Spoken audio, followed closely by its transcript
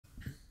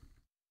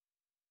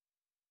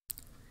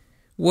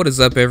What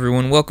is up,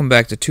 everyone? Welcome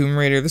back to Tomb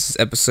Raider. This is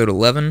episode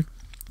 11.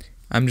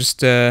 I'm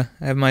just, I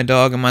have my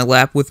dog on my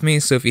lap with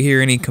me, so if you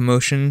hear any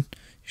commotion,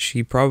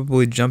 she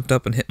probably jumped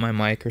up and hit my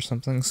mic or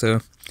something,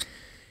 so...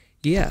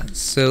 yeah,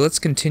 so let's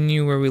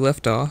continue where we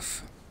left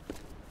off.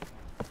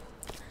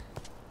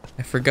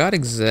 I forgot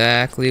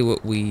exactly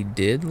what we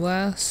did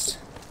last.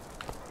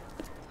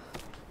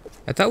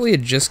 I thought we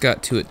had just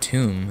got to a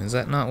tomb. Is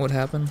that not what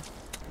happened?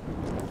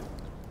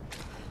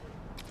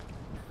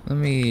 Let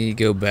me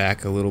go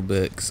back a little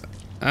bit, 'cause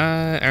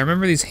I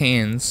remember these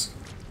hands.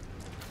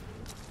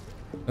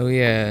 Oh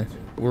yeah,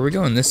 were we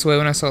going this way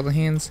when I saw the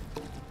hands?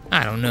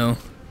 I don't know.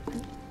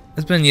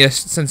 It's been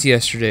since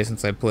yesterday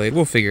since I played.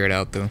 We'll figure it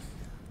out though.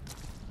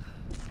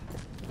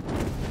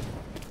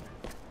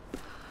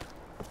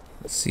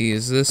 Let's see,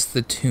 is this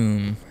the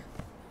tomb?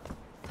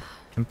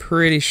 I'm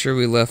pretty sure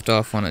we left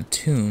off on a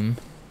tomb.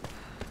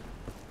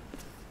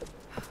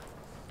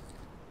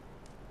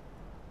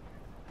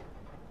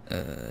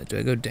 Do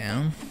I go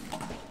down?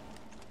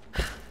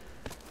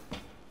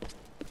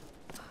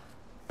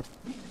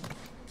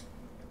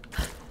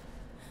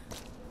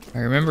 I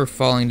remember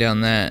falling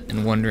down that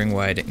and wondering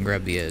why I didn't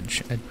grab the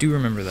edge. I do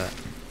remember that.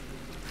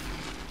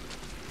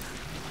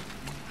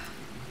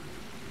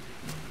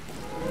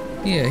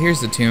 Yeah,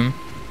 here's the tomb.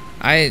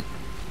 I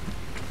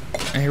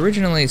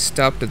originally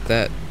stopped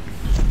at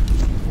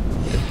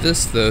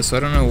this though, so I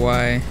don't know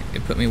why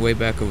it put me way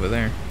back over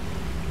there.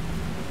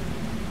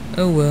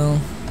 Oh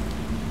well.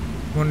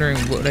 Wondering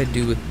what would I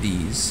do with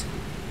these.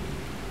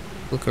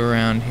 Look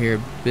around here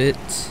a bit.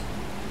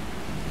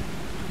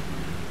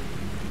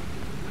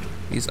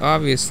 These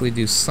obviously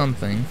do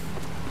something.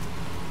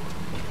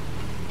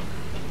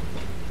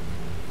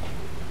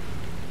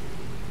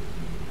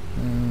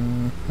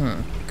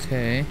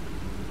 Okay.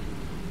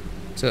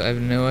 So I have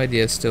no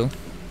idea still.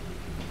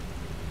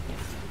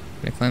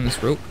 Can I climb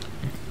this rope?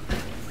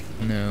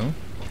 No.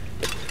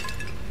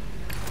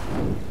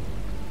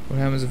 What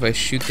happens if I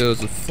shoot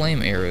those with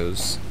flame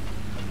arrows?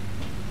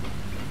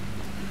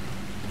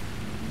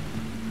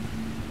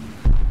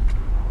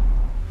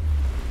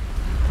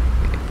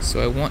 So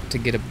I want to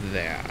get up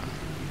there.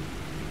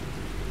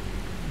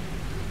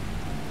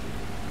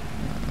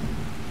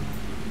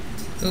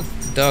 Oh,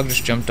 the dog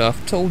just jumped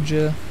off. Told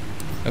ya.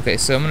 Okay,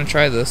 so I'm gonna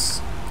try this.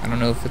 I don't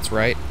know if it's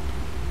right,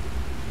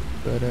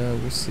 but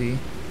we'll see.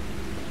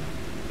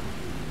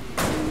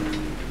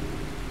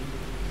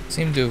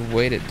 Seem to have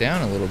weighed it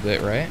down a little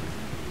bit, right?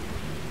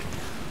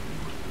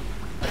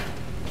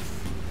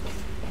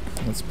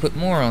 Let's put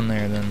more on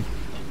there then.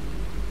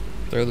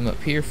 Throw them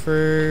up here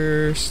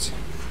first.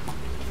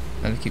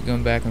 I'll keep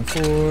going back and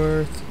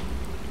forth.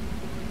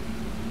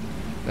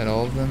 Is that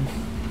all of them?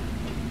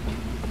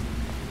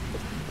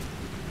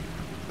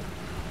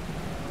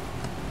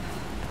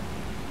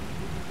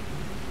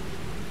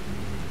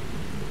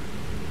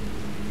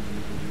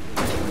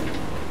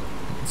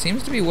 It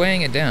seems to be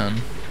weighing it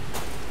down.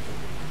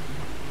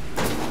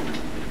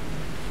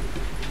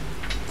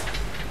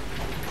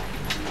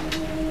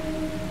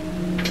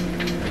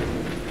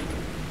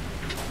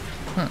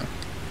 Huh.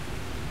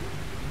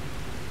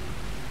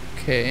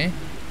 Okay.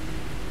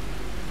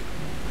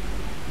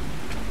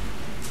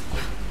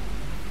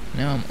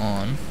 Now I'm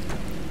on.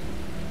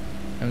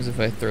 As if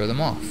I throw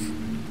them off.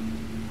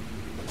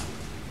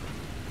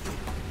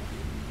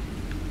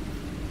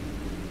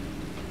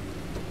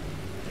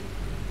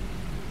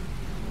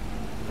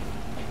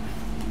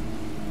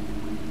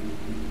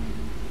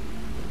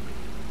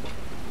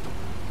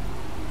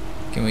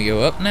 Can we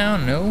go up now?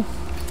 No.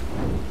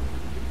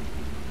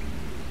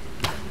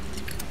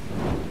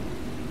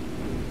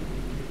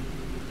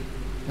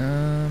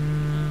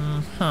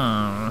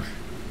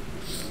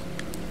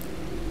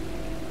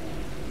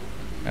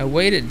 I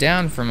weighed it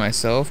down for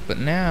myself, but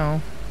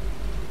now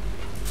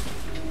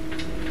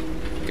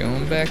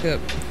going back up.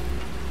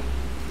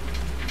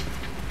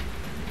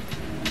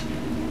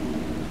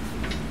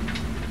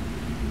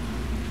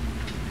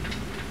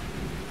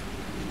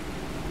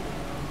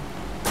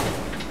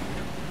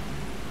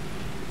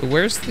 But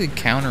where's the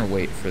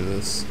counterweight for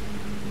this?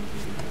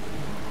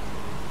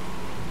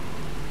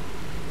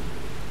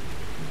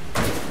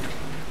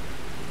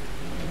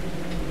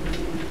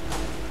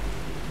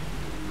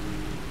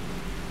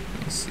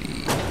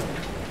 See.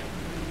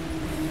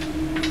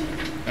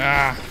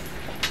 Ah.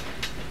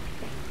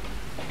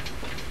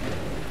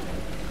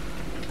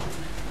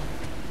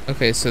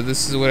 Okay, so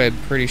this is what I'm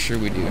pretty sure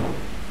we do.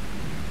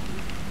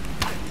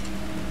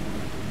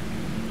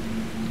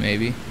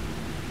 Maybe.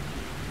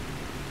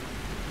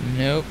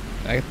 Nope.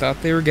 I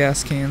thought they were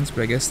gas cans,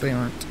 but I guess they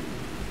aren't.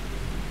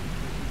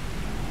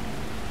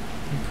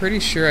 I'm pretty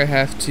sure I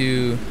have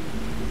to...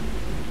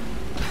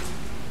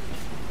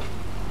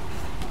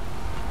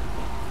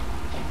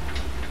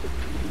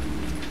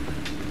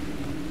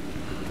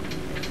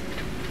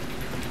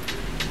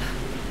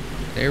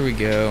 there we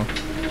go.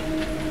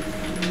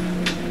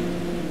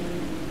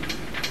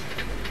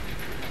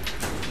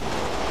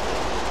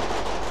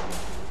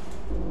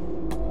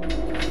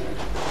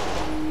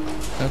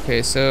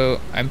 Okay, so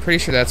I'm pretty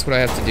sure that's what I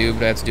have to do,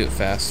 but I have to do it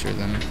faster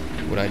than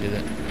what I did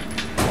it.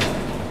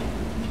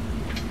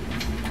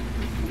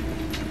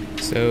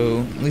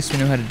 So, at least we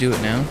know how to do it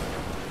now.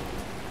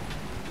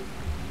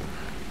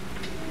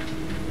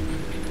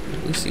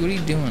 Lucy, what are you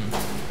doing?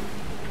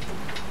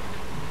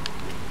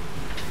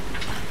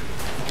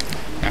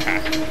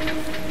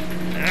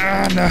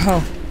 Ah,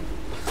 no!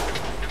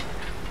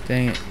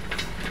 Dang it.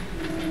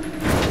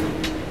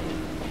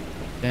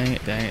 Dang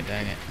it, dang it,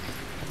 dang it.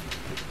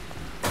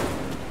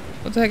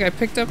 What the heck? I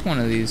picked up one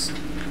of these.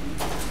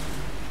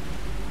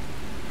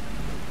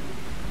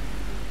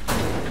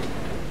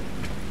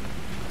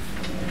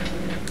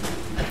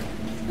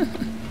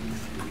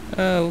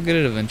 We'll get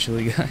it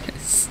eventually,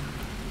 guys.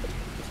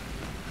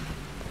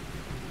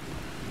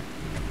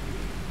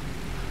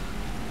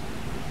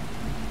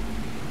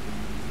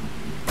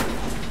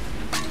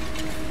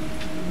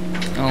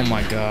 Oh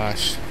my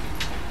gosh.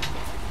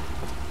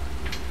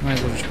 Might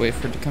as well just wait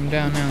for it to come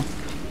down now.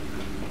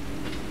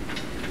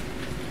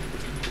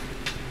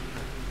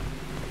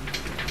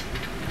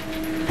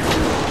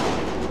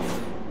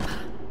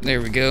 There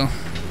we go.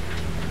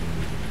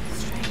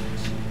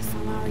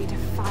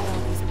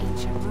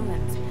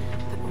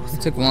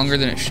 It took longer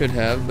than it should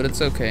have, but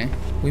it's okay.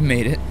 We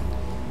made it.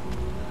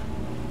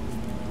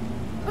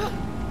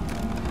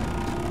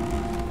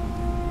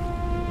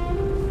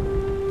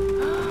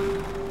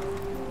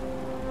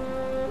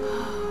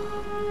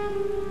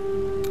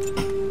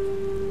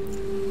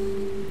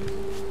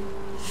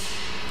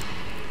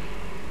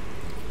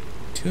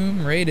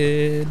 Tomb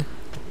raided.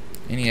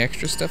 Any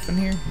extra stuff in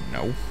here?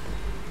 No.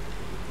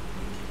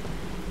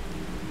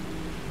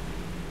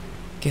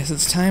 Guess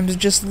it's time to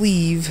just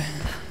leave.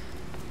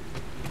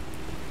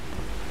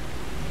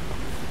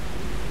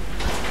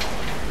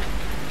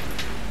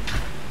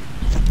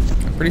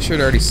 I'm pretty sure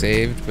it already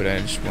saved, but I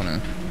just want to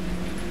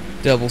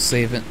double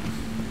save it.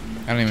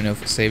 I don't even know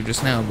if it saved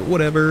just now, but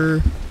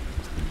whatever.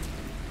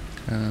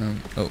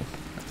 Oh.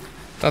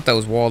 Thought that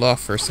was walled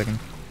off for a second.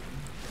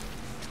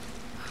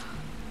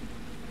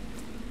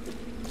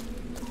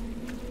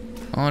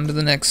 On to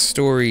the next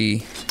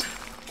story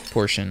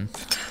portion.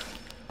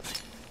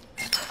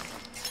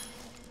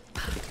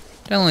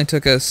 That only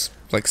took us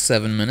like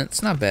 7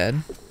 minutes. Not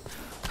bad.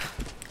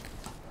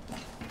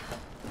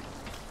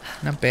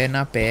 Not bad,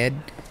 not bad.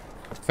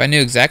 If I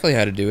knew exactly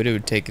how to do it, it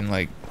would take in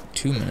like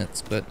 2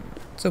 minutes, but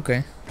it's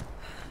okay.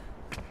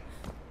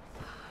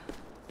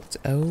 It's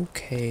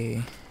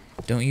okay.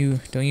 Don't you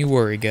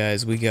worry,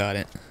 guys. We got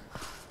it.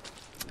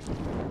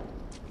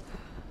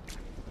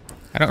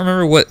 I don't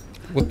remember what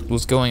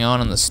was going on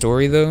in the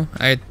story though.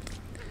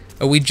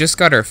 Oh, we just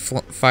got our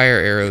fire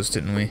arrows,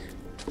 didn't we?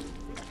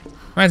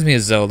 Reminds me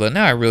of Zelda.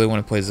 Now I really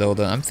want to play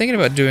Zelda. I'm thinking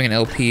about doing an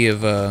LP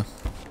of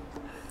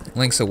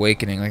Link's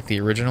Awakening, like the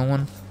original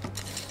one.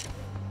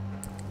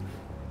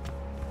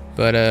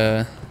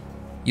 But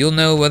you'll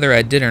know whether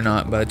I did or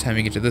not by the time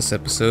you get to this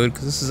episode,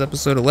 because this is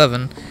episode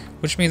 11,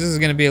 which means this is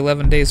going to be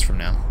 11 days from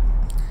now.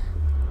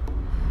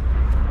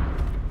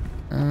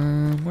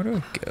 Where do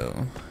I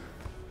go?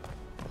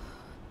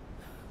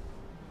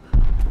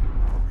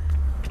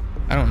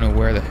 I don't know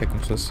where the heck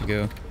I'm supposed to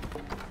go.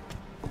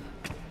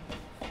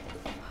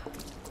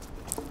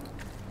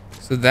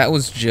 So that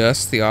was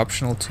just the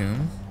optional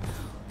tomb?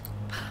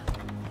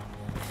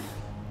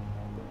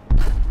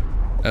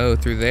 Oh,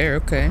 through there,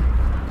 okay.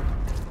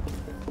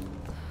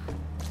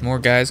 More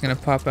guys gonna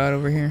pop out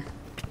over here?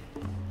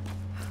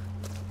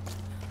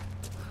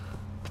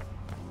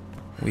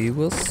 We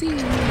will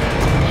see.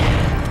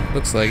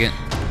 Looks like it.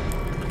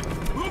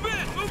 Move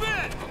in! Move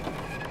in!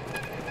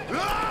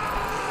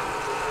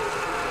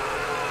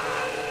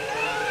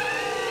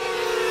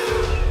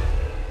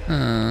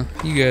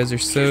 You guys are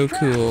so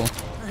cool.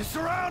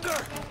 Surround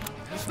her!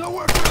 There's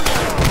nowhere for her to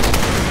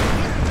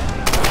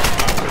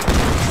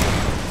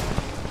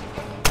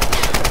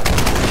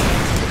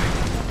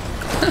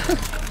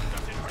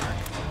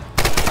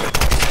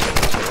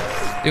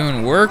go!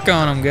 Doing work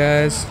on them,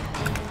 guys.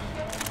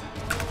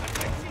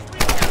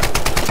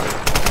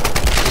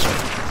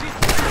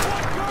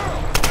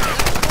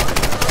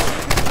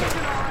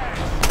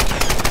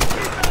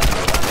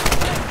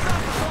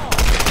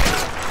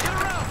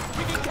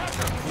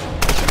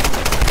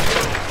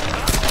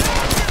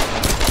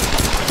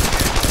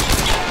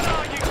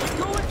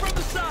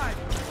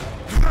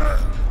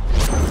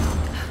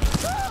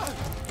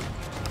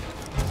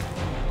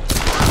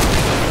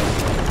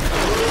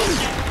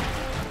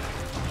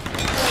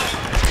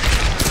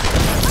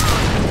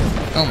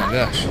 Oh my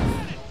gosh.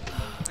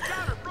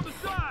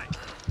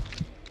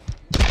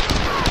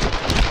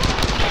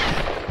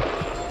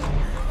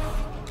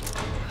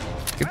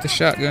 Get the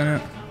shotgun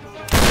up.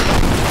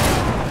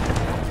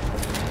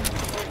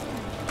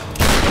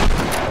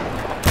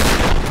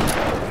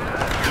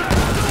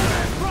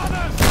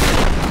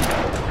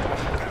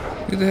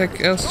 Who the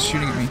heck else is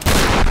shooting at me?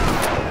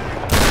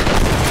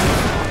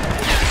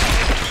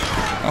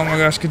 Oh my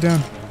gosh, get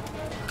down.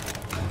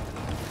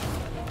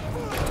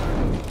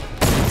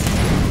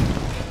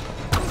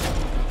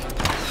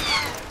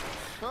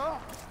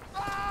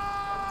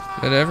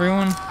 Is that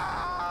everyone?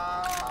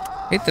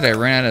 Hate that I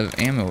ran out of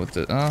ammo with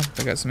the... Oh,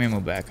 I got some ammo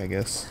back, I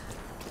guess.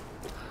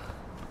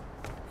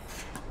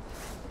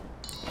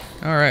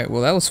 Alright,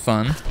 well that was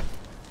fun.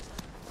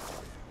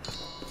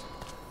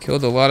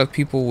 Killed a lot of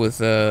people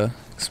with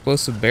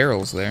explosive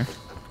barrels there.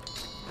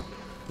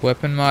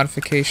 Weapon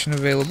modification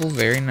available,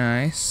 very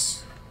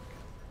nice.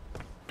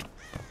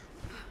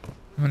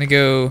 I'm gonna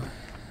go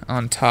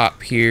on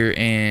top here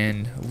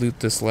and loot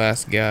this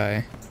last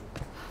guy.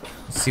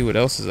 Let's see what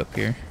else is up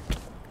here.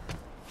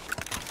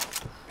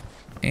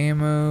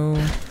 Ammo.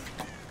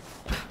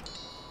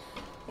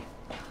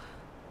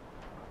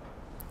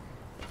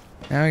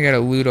 Now I gotta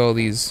loot all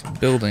these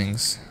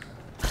buildings.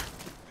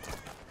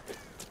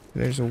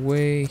 There's a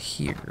way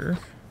here.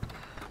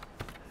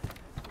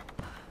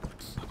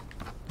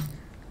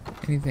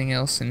 Anything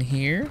else in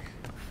here?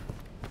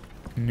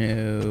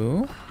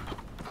 No.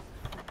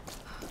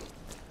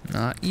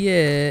 Not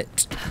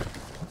yet.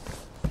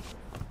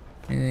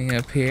 Anything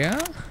up here?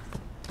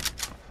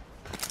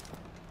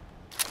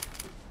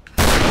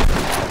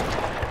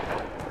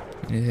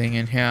 Anything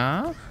in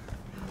here?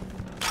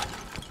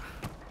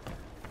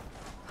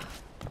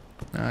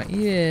 Not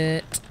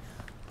yet.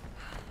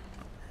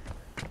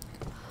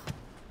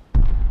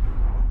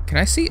 Can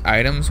I see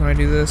items when I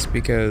do this?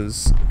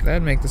 Because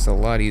that'd make this a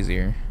lot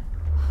easier.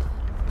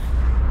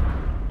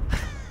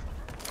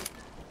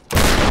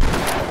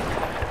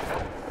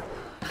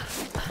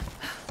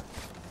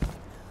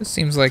 This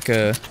seems like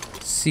a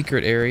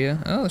secret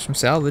area. Oh, there's some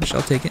salvage.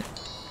 I'll take it.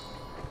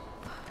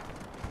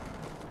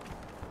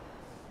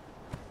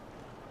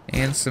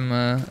 And some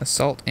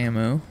assault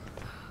ammo.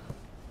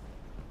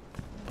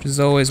 Which is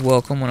always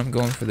welcome when I'm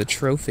going for the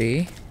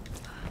trophy.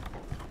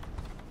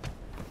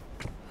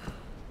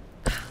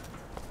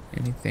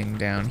 Anything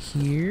down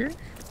here?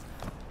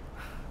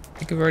 I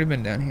think I've already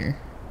been down here.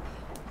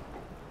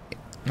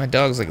 My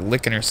dog's like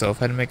licking herself.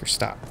 I had to make her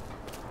stop.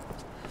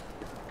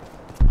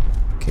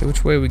 Okay,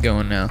 which way are we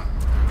going now?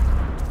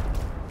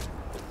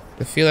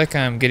 I feel like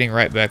I'm getting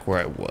right back where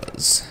I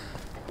was.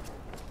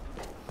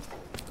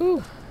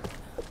 Ooh.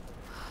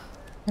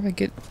 How did I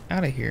get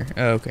out of here?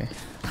 Oh, okay.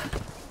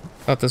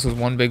 Thought this was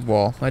one big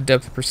wall. My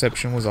depth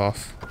perception was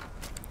off.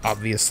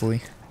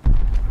 Obviously.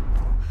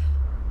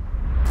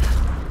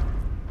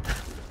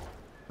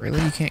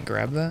 Really? You can't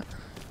grab that?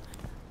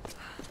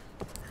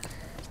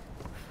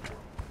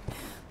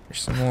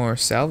 There's some more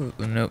salve.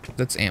 Oh, nope,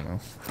 that's ammo.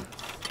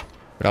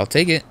 But I'll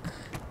take it.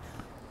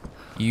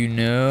 You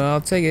know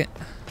I'll take it.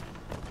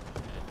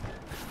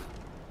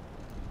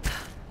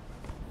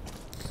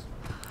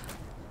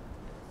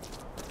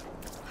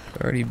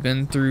 Already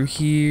been through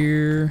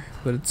here,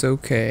 but it's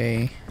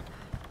okay.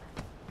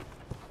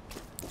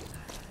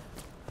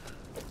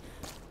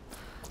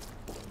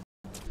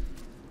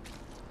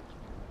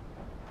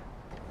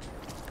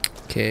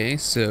 Okay,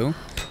 so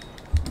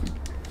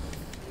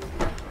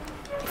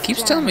it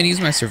keeps telling me to use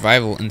my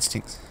survival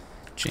instincts.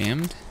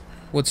 Jammed?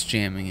 What's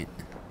jamming it?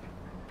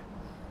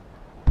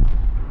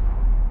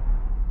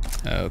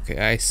 Okay,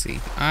 I see.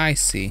 I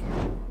see.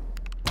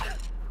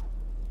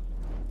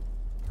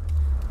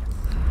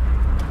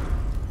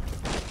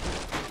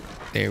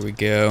 There we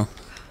go.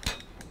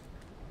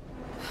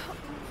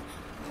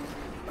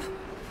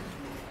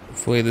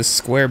 Hopefully this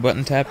square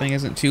button tapping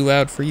isn't too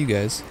loud for you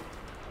guys.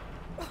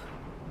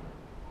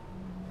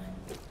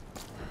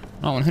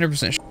 Not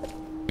 100% sure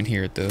I can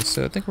hear it though,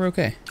 so I think we're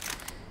okay.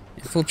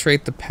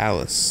 Infiltrate the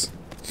palace.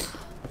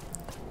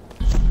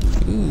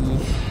 Ooh.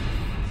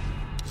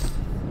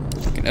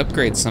 I can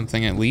upgrade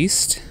something at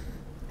least.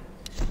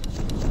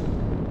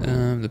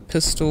 The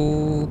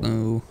pistol,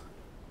 no.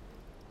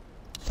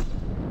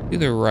 Do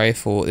the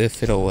rifle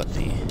if it'll let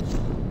me.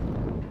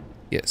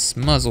 Yes,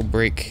 muzzle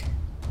brake.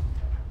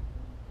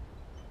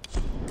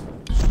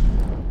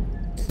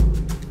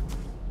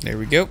 There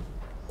we go.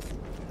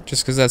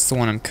 Just because that's the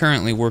one I'm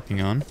currently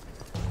working on.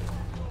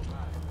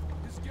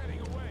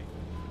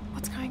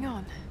 What's going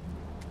on?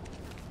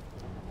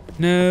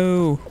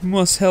 No, we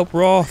must help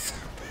Roth.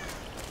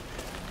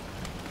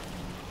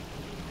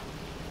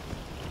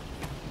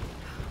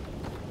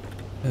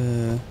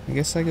 I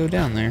guess I go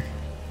down there.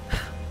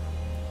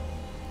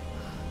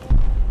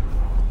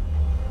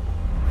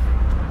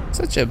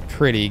 Such a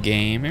pretty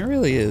game, it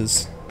really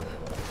is.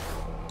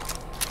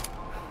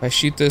 If I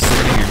shoot this,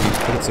 they're gonna hear me,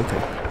 but it's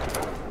okay.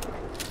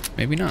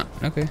 Maybe not,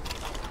 okay.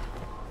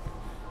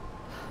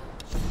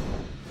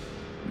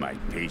 My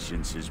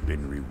patience has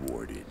been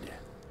rewarded.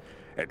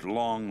 At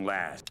long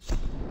last.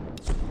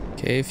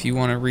 Okay, if you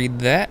want to read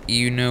that,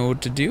 you know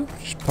what to do.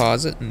 Just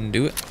pause it and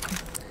do it.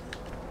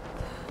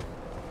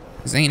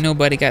 Cause ain't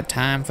nobody got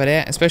time for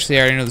that. Especially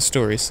I already know the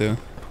story, so.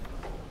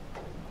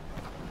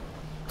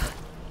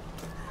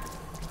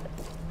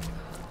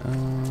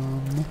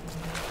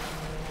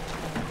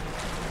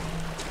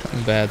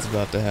 Something bad's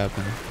about to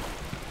happen.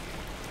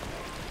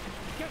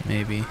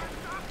 Maybe.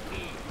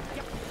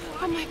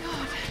 Oh my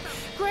god.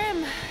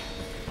 Grim!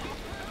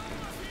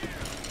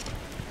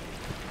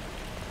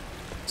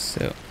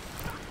 So.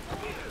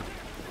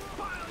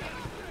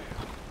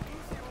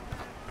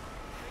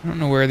 I don't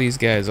know where these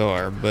guys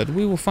are, but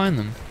we will find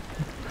them.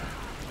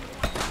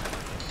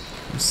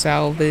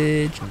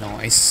 Salvage,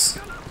 nice.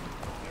 Is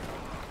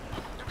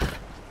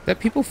that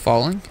people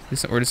falling?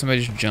 Or did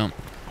somebody just jump?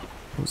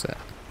 What was that?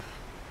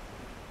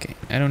 Okay,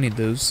 I don't need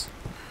those.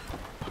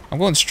 I'm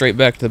going straight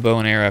back to the bow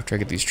and arrow after I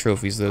get these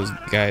trophies, those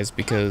guys,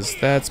 because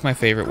that's my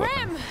favorite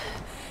weapon. Grim,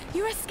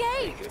 you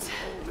escaped.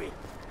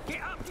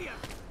 Get up here.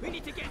 We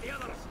need to get the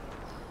others.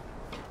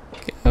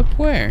 Get up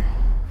where?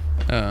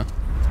 Oh.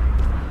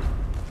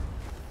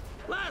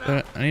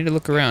 But I need to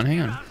look around.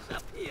 Hang on.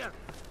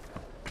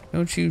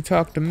 Don't you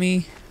talk to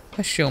me.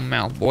 Hush your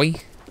mouth, boy.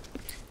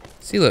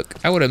 See, look.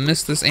 I would have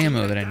missed this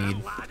ammo that I need.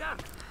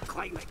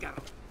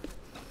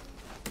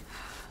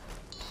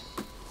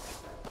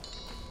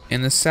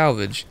 And the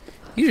salvage.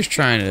 You're just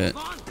trying to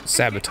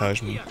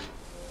sabotage me.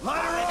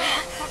 Not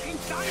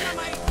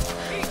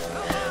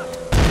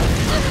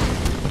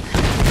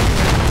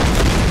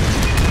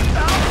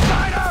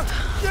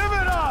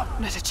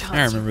a chance.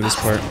 I remember this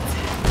part.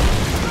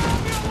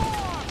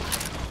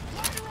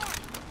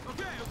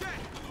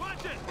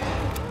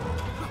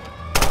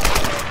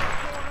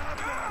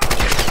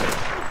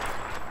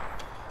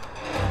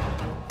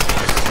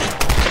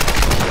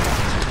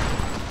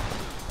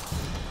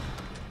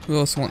 Who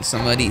else wants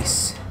some of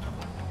these?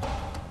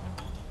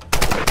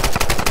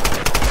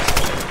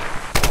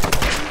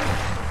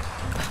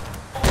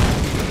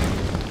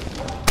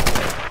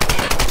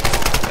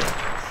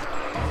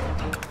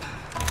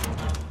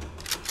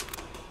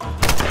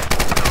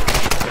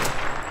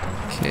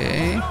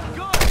 Okay.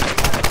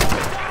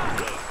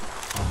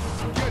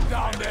 Get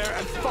down there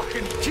and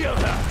fucking kill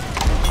her.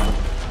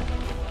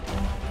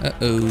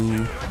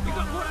 Uh-oh.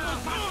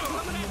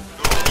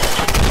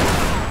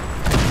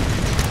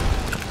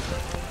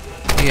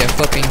 Yeah,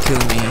 fucking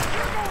kill me.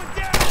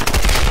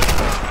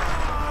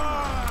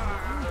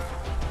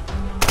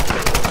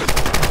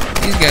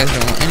 These guys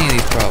don't want any of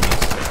these problems.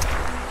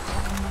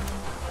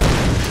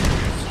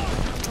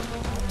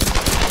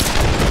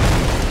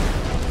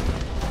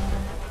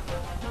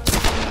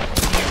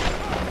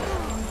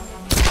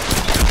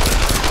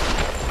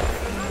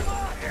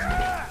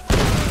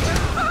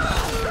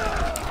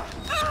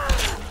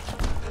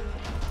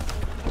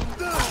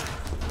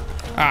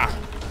 Ah.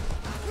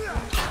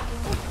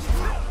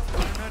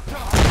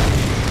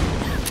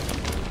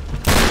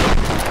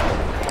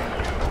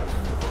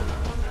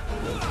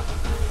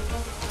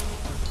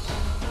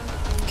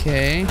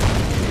 Okay.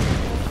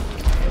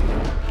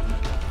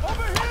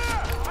 Over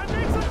here! I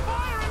need some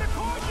fire in the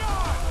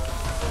courtyard!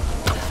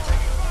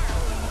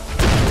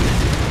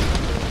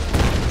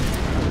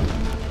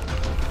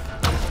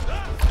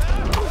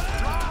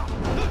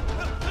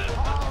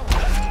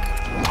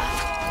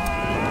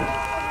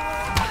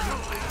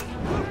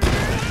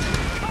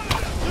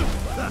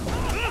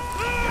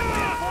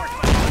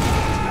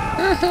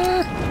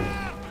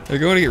 They're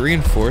going to get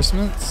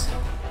reinforcements?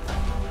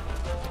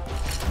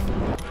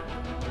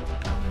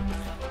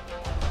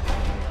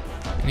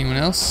 Anyone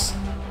else?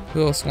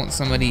 Who else wants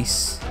some of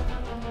these?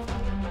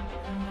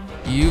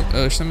 You?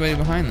 Oh, there's somebody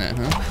behind that,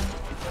 huh?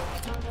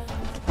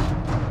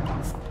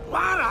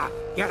 Lara,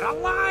 you're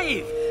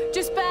alive!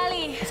 Just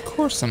barely. Of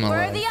course I'm Where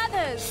are alive. the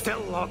others? Still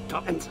locked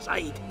up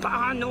inside, but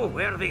I know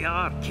where they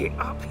are. Get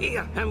up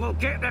here and we'll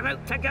get them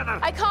out together.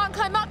 I can't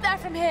climb up there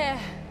from here.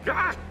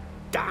 Ah,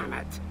 damn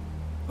it.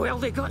 Well,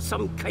 they got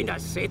some kind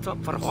of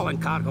setup for hauling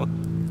cargo.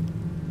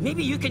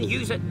 Maybe you can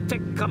use it to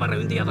come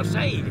around the other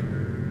side.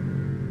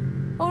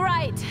 All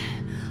right,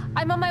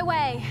 I'm on my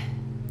way.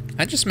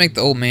 I'd just make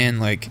the old man,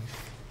 like,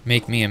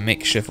 make me a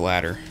makeshift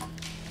ladder.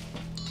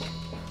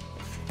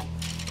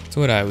 That's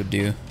what I would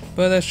do.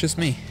 But that's just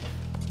me.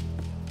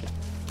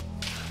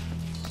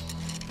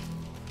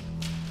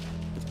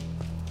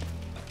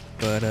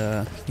 But,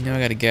 you know, I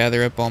gotta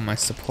gather up all my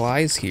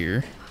supplies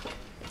here.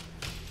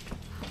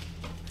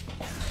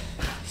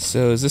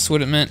 So, is this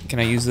what it meant? Can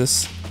I use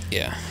this?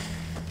 Yeah.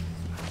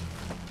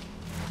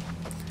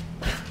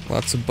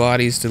 Lots of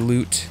bodies to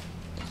loot.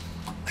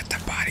 Let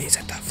the bodies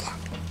hit the floor.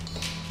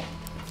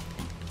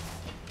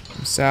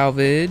 Some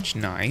salvage.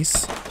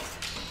 Nice.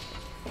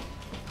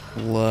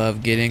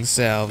 Love getting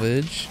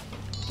salvage.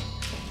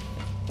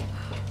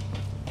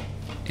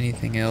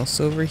 Anything else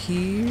over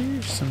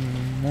here?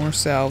 Some more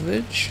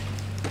salvage.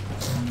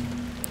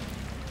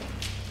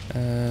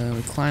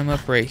 We climb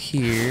up right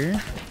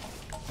here.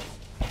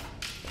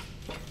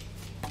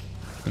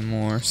 Some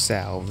more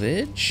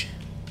salvage.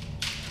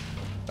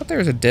 I thought there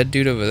was a dead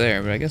dude over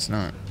there, but I guess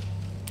not.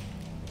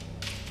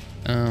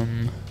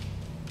 I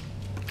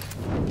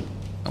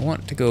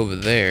want to go over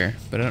there,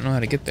 but I don't know how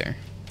to get there.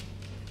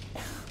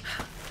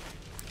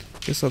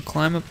 Guess I'll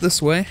climb up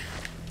this way.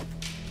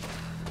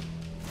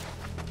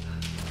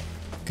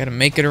 Gotta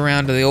make it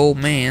around to the old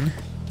man.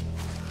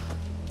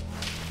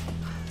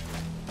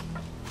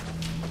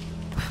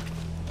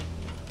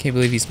 Can't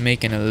believe he's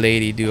making a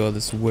lady do all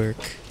this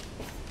work.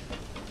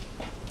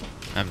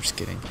 I'm just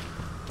kidding.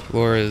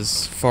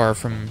 Laura's far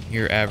from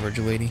your average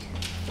lady.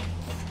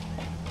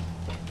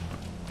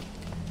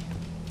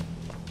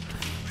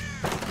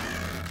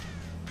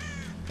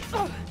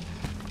 The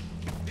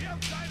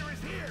outsider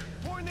is here!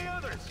 Warn the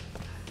others!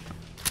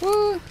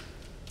 What?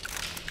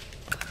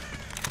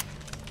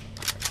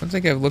 I don't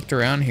think I've looked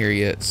around here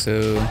yet,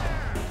 so...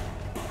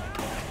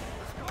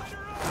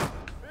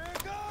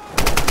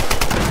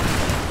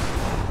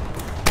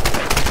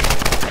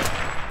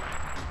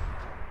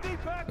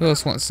 Who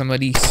else wants some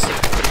of these?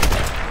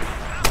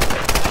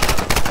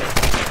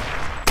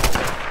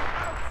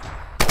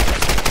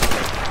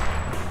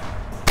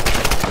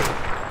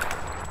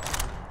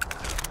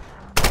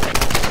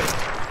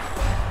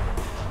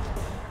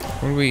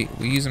 What are we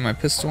using my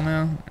pistol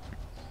now?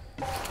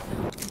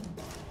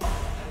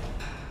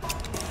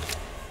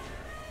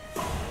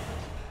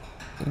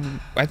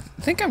 I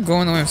think I'm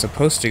going the way I'm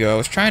supposed to go. I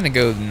was trying to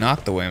go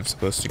not the way I'm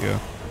supposed to go.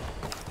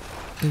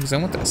 Because I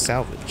want that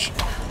salvage.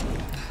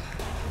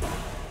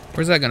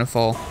 Where's that gonna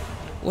fall?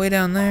 Way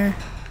down there?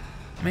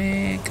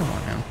 Man, come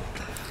on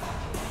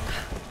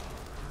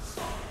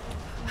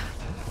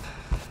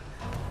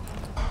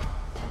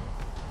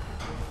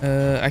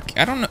now.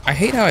 I don't know. I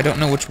hate how I don't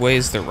know which way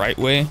is the right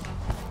way.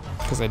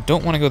 Because I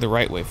don't want to go the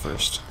right way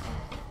first.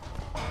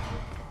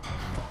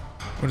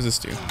 What does this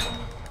do?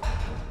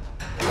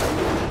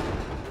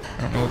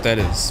 I don't know what that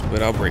is,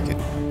 but I'll break it.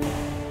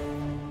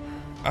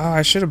 Oh,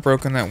 I should have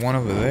broken that one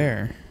over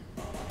there.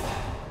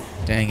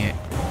 Dang it.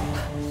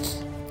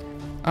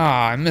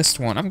 Ah, I missed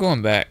one. I'm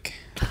going back.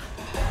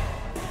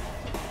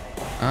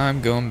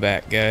 I'm going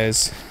back,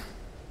 guys.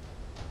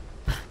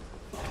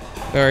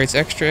 Sorry, it's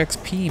extra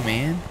XP,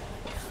 man.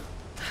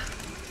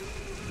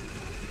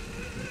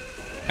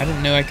 I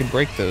didn't know I could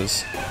break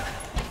those.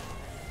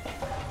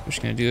 I'm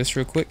just gonna do this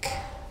real quick.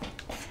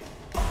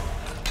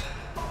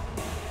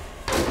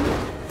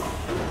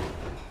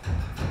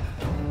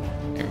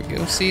 There we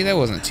go. See, that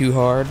wasn't too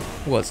hard,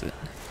 was it?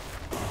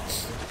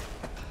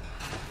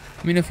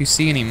 Let me know if you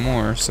see any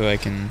more so I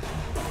can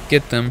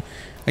get them.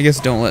 I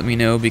guess don't let me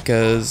know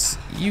because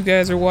you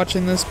guys are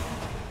watching this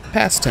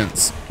past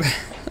tense.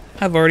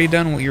 I've already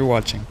done what you're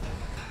watching.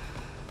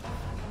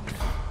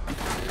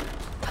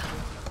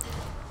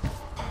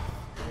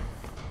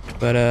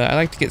 But I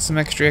like to get some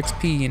extra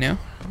XP, you know?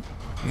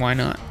 Why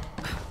not?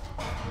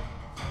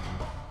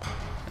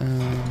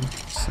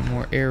 Some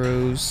more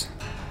arrows.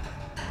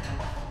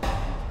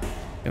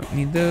 Don't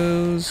need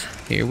those.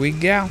 Here we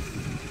go.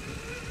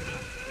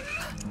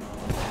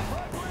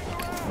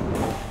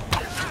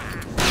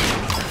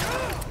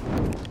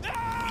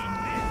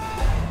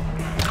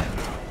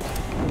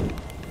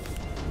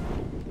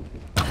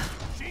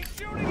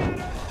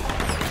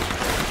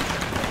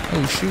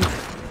 Oh shoot.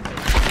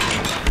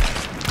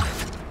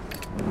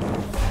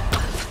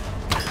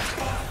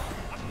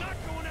 I'm not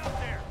going out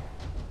there.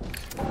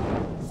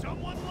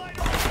 Someone light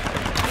up.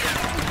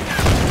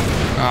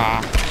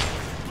 Ah.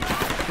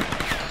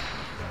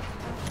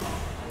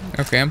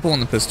 Okay, I'm pulling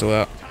the pistol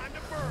out. Time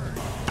to burn.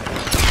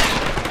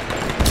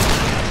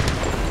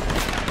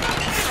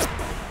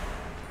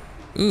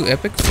 Ooh,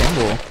 epic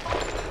fumble.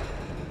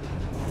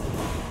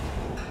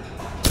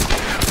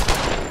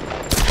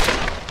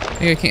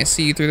 Hey, I can't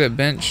see you through that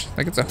bench.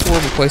 Like it's a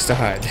horrible place to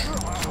hide.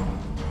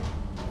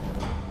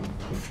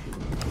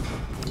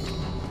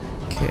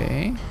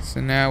 Okay,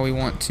 so now we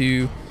want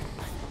to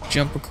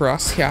jump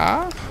across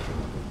here.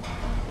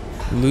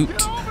 Loot.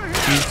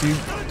 YouTube.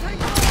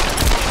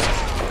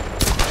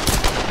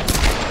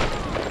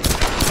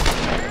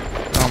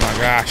 Oh my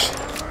gosh.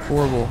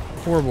 Horrible,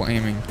 horrible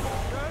aiming.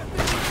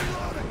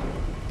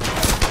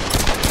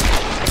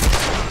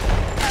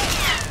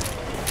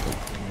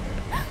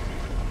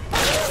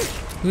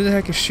 Who the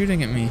heck is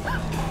shooting at me?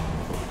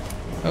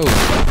 Oh.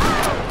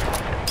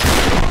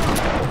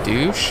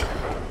 Douche.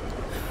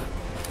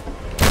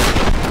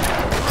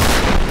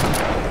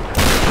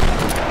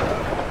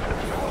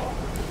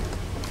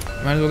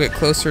 Might as well get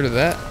closer to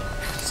that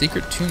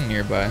secret tomb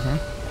nearby, huh?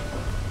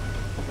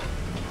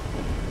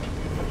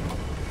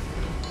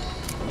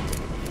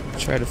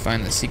 Try to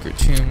find the secret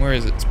tomb. Where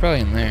is it? It's probably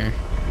in there.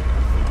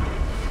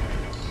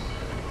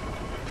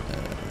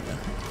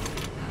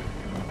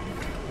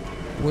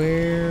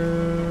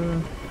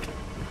 Where?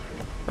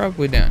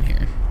 Probably down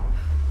here.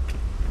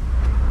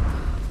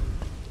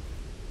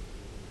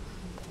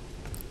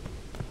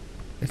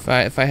 If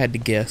I had to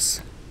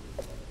guess.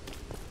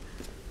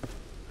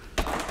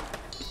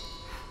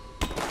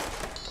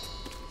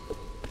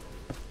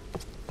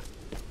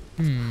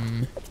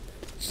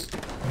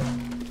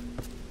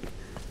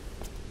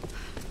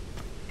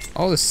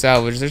 All this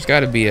salvage, there's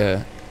got to be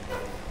a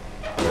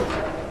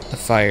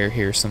fire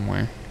here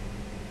somewhere.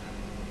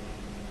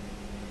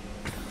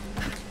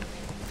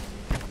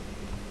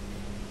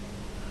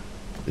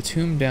 The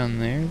tomb down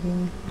there,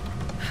 though?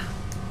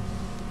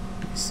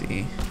 Let's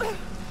see.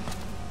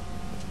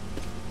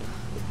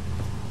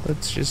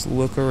 Let's just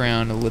look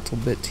around a little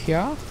bit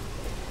here.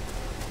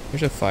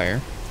 There's a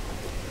fire.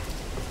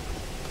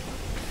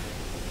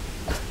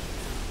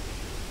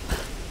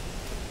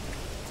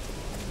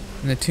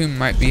 And the tomb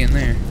might be in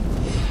there.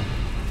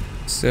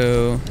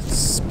 So, let's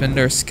spend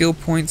our skill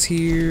points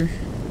here.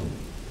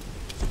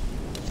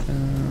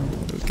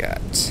 What do we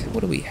got?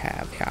 What do we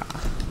have here?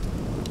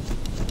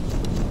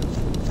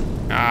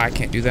 Ah, I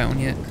can't do that one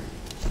yet.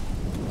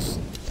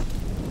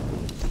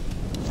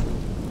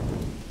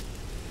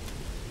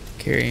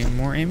 Carrying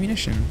more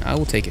ammunition. I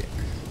will take it.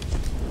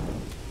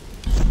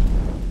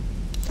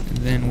 And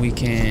then we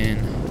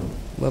can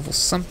level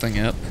something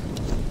up.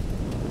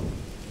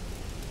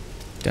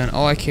 Done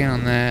all I can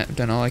on that. I've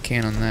done all I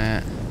can on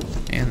that.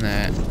 And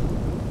that.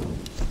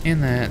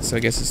 And that. So I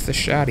guess it's the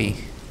shotty.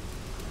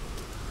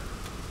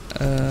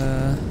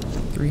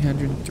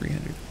 300,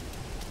 300.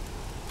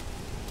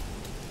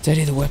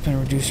 Steady the weapon,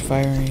 reduce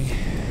firing.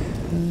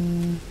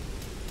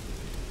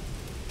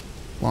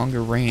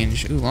 Longer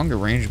range. Ooh, longer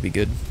range would be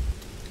good.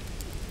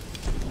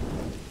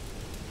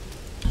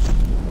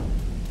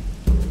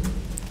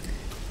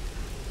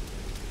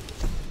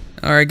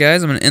 Alright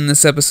guys, I'm going to end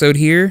this episode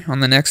here. On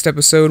the next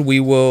episode, we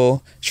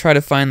will try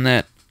to find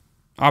that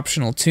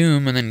optional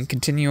tomb and then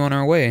continue on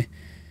our way.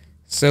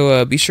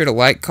 So be sure to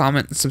like,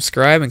 comment, and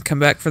subscribe, and come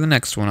back for the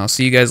next one. I'll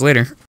see you guys later.